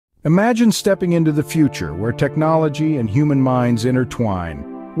Imagine stepping into the future where technology and human minds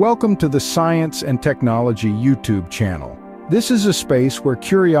intertwine. Welcome to the Science and Technology YouTube channel. This is a space where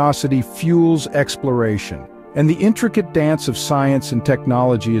curiosity fuels exploration, and the intricate dance of science and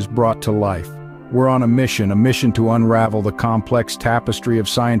technology is brought to life. We're on a mission to unravel the complex tapestry of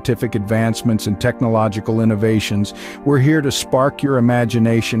scientific advancements and technological innovations. We're here to spark your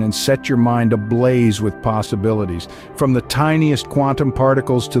imagination and set your mind ablaze with possibilities. From the tiniest quantum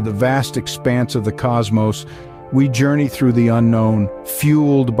particles to the vast expanse of the cosmos, we journey through the unknown,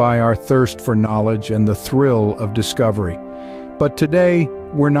 fueled by our thirst for knowledge and the thrill of discovery. But today,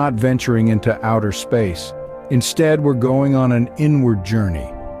 we're not venturing into outer space. Instead, we're going on an inward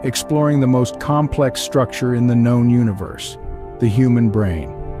journey, exploring the most complex structure in the known universe, the human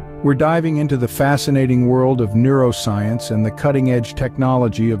brain. We're diving into the fascinating world of neuroscience and the cutting-edge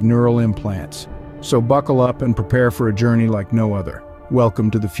technology of neural implants. So buckle up and prepare for a journey like no other.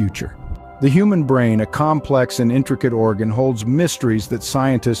 Welcome to the future. The human brain, a complex and intricate organ, holds mysteries that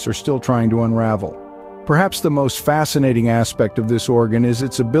scientists are still trying to unravel. Perhaps the most fascinating aspect of this organ is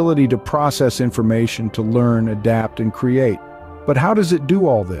its ability to process information, to learn, adapt, and create. But how does it do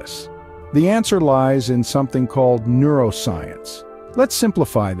all this? The answer lies in something called neuroscience. Let's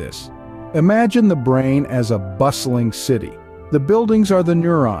simplify this. Imagine the brain as a bustling city. The buildings are the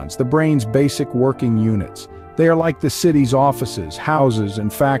neurons, the brain's basic working units. They are like the city's offices, houses,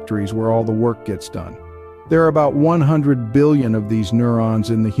 and factories where all the work gets done. There are about 100 billion of these neurons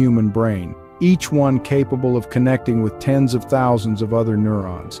in the human brain, each one capable of connecting with tens of thousands of other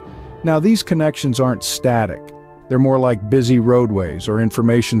neurons. Now, these connections aren't static. They're more like busy roadways or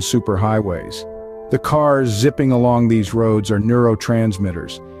information superhighways. The cars zipping along these roads are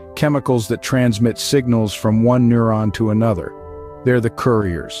neurotransmitters, chemicals that transmit signals from one neuron to another. They're the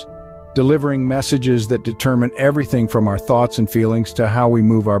couriers, delivering messages that determine everything from our thoughts and feelings to how we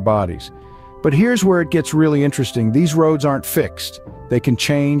move our bodies. But here's where it gets really interesting. These roads aren't fixed. They can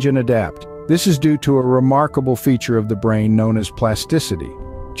change and adapt. This is due to a remarkable feature of the brain known as plasticity.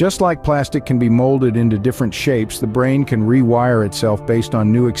 Just like plastic can be molded into different shapes, the brain can rewire itself based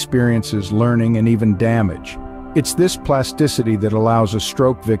on new experiences, learning, and even damage. It's this plasticity that allows a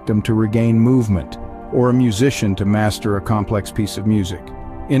stroke victim to regain movement, or a musician to master a complex piece of music.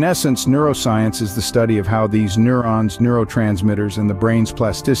 In essence, neuroscience is the study of how these neurons, neurotransmitters, and the brain's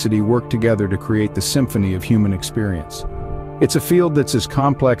plasticity work together to create the symphony of human experience. It's a field that's as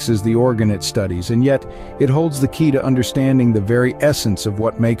complex as the organ it studies, and yet it holds the key to understanding the very essence of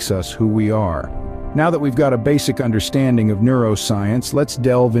what makes us who we are. Now that we've got a basic understanding of neuroscience, let's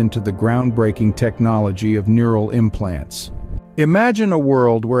delve into the groundbreaking technology of neural implants. Imagine a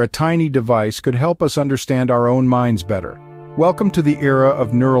world where a tiny device could help us understand our own minds better. Welcome to the era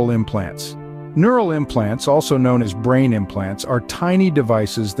of neural implants. Neural implants, also known as brain implants, are tiny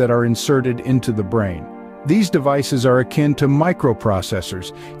devices that are inserted into the brain. These devices are akin to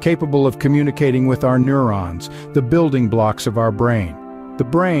microprocessors, capable of communicating with our neurons, the building blocks of our brain. The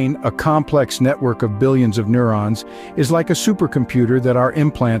brain, a complex network of billions of neurons, is like a supercomputer that our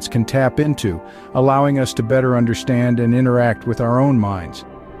implants can tap into, allowing us to better understand and interact with our own minds.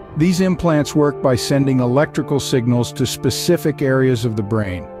 These implants work by sending electrical signals to specific areas of the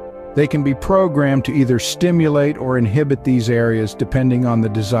brain. They can be programmed to either stimulate or inhibit these areas depending on the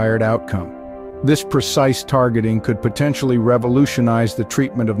desired outcome. This precise targeting could potentially revolutionize the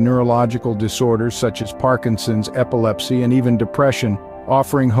treatment of neurological disorders such as Parkinson's, epilepsy, and even depression,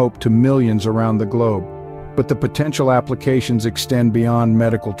 offering hope to millions around the globe. But the potential applications extend beyond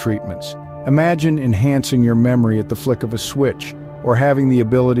medical treatments. Imagine enhancing your memory at the flick of a switch, or having the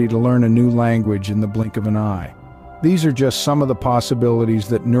ability to learn a new language in the blink of an eye. These are just some of the possibilities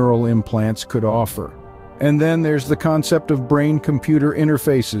that neural implants could offer. And then there's the concept of brain-computer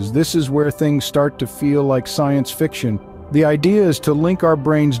interfaces. This is where things start to feel like science fiction. The idea is to link our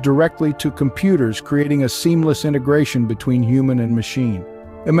brains directly to computers, creating a seamless integration between human and machine.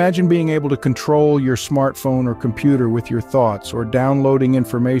 Imagine being able to control your smartphone or computer with your thoughts, or downloading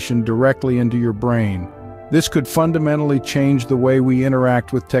information directly into your brain. This could fundamentally change the way we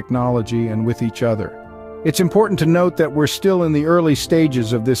interact with technology and with each other. It's important to note that we're still in the early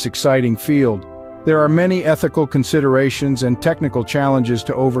stages of this exciting field. There are many ethical considerations and technical challenges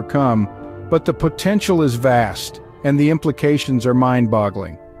to overcome, but the potential is vast, and the implications are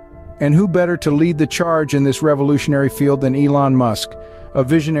mind-boggling. And who better to lead the charge in this revolutionary field than Elon Musk, a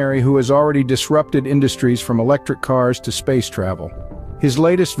visionary who has already disrupted industries from electric cars to space travel. His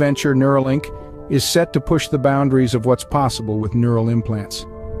latest venture, Neuralink, is set to push the boundaries of what's possible with neural implants.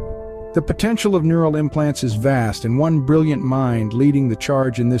 The potential of neural implants is vast, and one brilliant mind leading the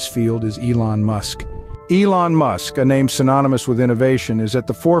charge in this field is Elon Musk. Elon Musk, a name synonymous with innovation, is at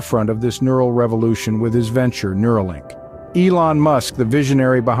the forefront of this neural revolution with his venture, Neuralink. Elon Musk, the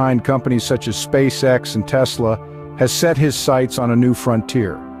visionary behind companies such as SpaceX and Tesla, has set his sights on a new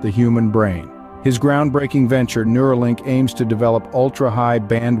frontier, the human brain. His groundbreaking venture, Neuralink, aims to develop ultra-high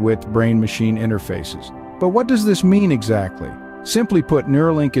bandwidth brain-machine interfaces. But what does this mean exactly? Simply put,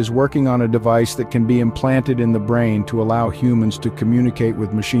 Neuralink is working on a device that can be implanted in the brain to allow humans to communicate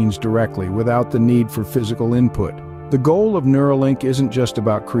with machines directly without the need for physical input. The goal of Neuralink isn't just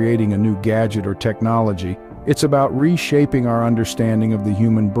about creating a new gadget or technology, it's about reshaping our understanding of the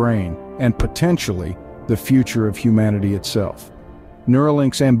human brain and potentially the future of humanity itself.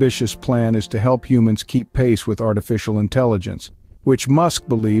 Neuralink's ambitious plan is to help humans keep pace with artificial intelligence, which Musk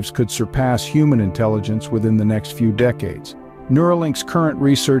believes could surpass human intelligence within the next few decades. Neuralink's current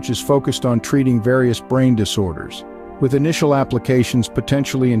research is focused on treating various brain disorders, with initial applications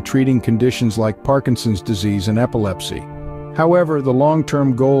potentially in treating conditions like Parkinson's disease and epilepsy. However, the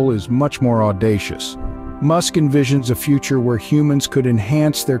long-term goal is much more audacious. Musk envisions a future where humans could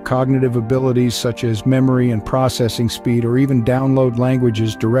enhance their cognitive abilities such as memory and processing speed, or even download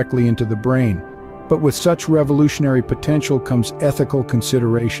languages directly into the brain. But with such revolutionary potential comes ethical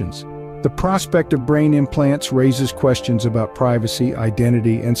considerations. The prospect of brain implants raises questions about privacy,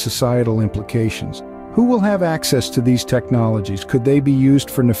 identity, and societal implications. Who will have access to these technologies? Could they be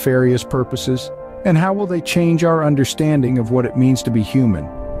used for nefarious purposes? And how will they change our understanding of what it means to be human?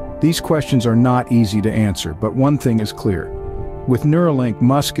 These questions are not easy to answer, but one thing is clear. With Neuralink,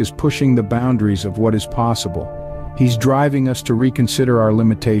 Musk is pushing the boundaries of what is possible. He's driving us to reconsider our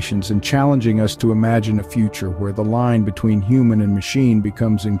limitations and challenging us to imagine a future where the line between human and machine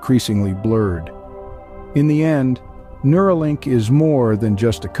becomes increasingly blurred. In the end, Neuralink is more than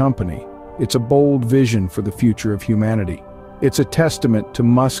just a company. It's a bold vision for the future of humanity. It's a testament to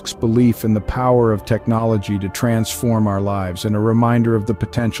Musk's belief in the power of technology to transform our lives and a reminder of the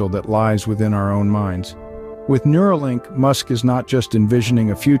potential that lies within our own minds. With Neuralink, Musk is not just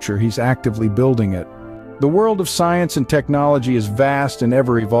envisioning a future, he's actively building it. The world of science and technology is vast and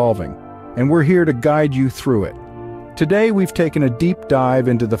ever-evolving, and we're here to guide you through it. Today, we've taken a deep dive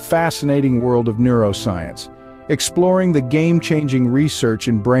into the fascinating world of neuroscience, exploring the game-changing research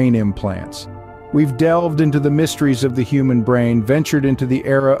in brain implants. We've delved into the mysteries of the human brain, ventured into the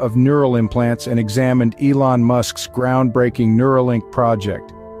era of neural implants, and examined Elon Musk's groundbreaking Neuralink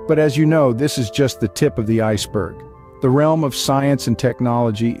project. But as you know, this is just the tip of the iceberg. The realm of science and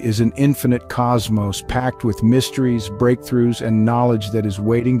technology is an infinite cosmos packed with mysteries, breakthroughs, and knowledge that is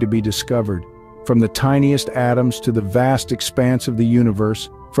waiting to be discovered. From the tiniest atoms to the vast expanse of the universe,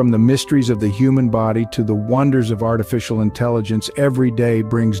 from the mysteries of the human body to the wonders of artificial intelligence, every day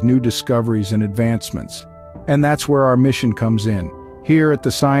brings new discoveries and advancements. And that's where our mission comes in. Here at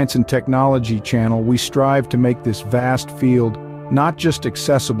the Science and Technology channel, we strive to make this vast field not just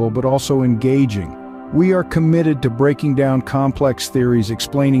accessible but also engaging. We are committed to breaking down complex theories,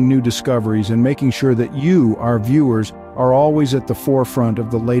 explaining new discoveries, and making sure that you, our viewers, are always at the forefront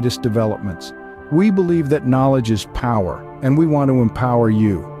of the latest developments. We believe that knowledge is power, and we want to empower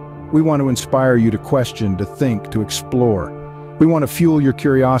you. We want to inspire you to question, to think, to explore. We want to fuel your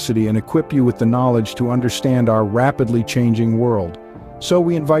curiosity and equip you with the knowledge to understand our rapidly changing world. So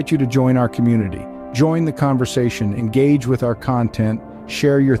we invite you to join our community, join the conversation, engage with our content,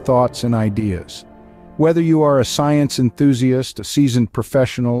 share your thoughts and ideas. Whether you are a science enthusiast, a seasoned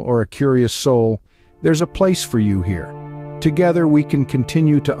professional, or a curious soul, there's a place for you here. Together we can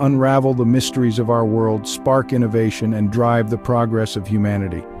continue to unravel the mysteries of our world, spark innovation, and drive the progress of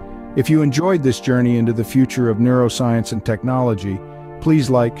humanity. If you enjoyed this journey into the future of neuroscience and technology, please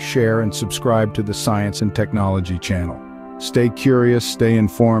like, share, and subscribe to the Science and Technology channel. Stay curious, stay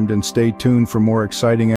informed, and stay tuned for more exciting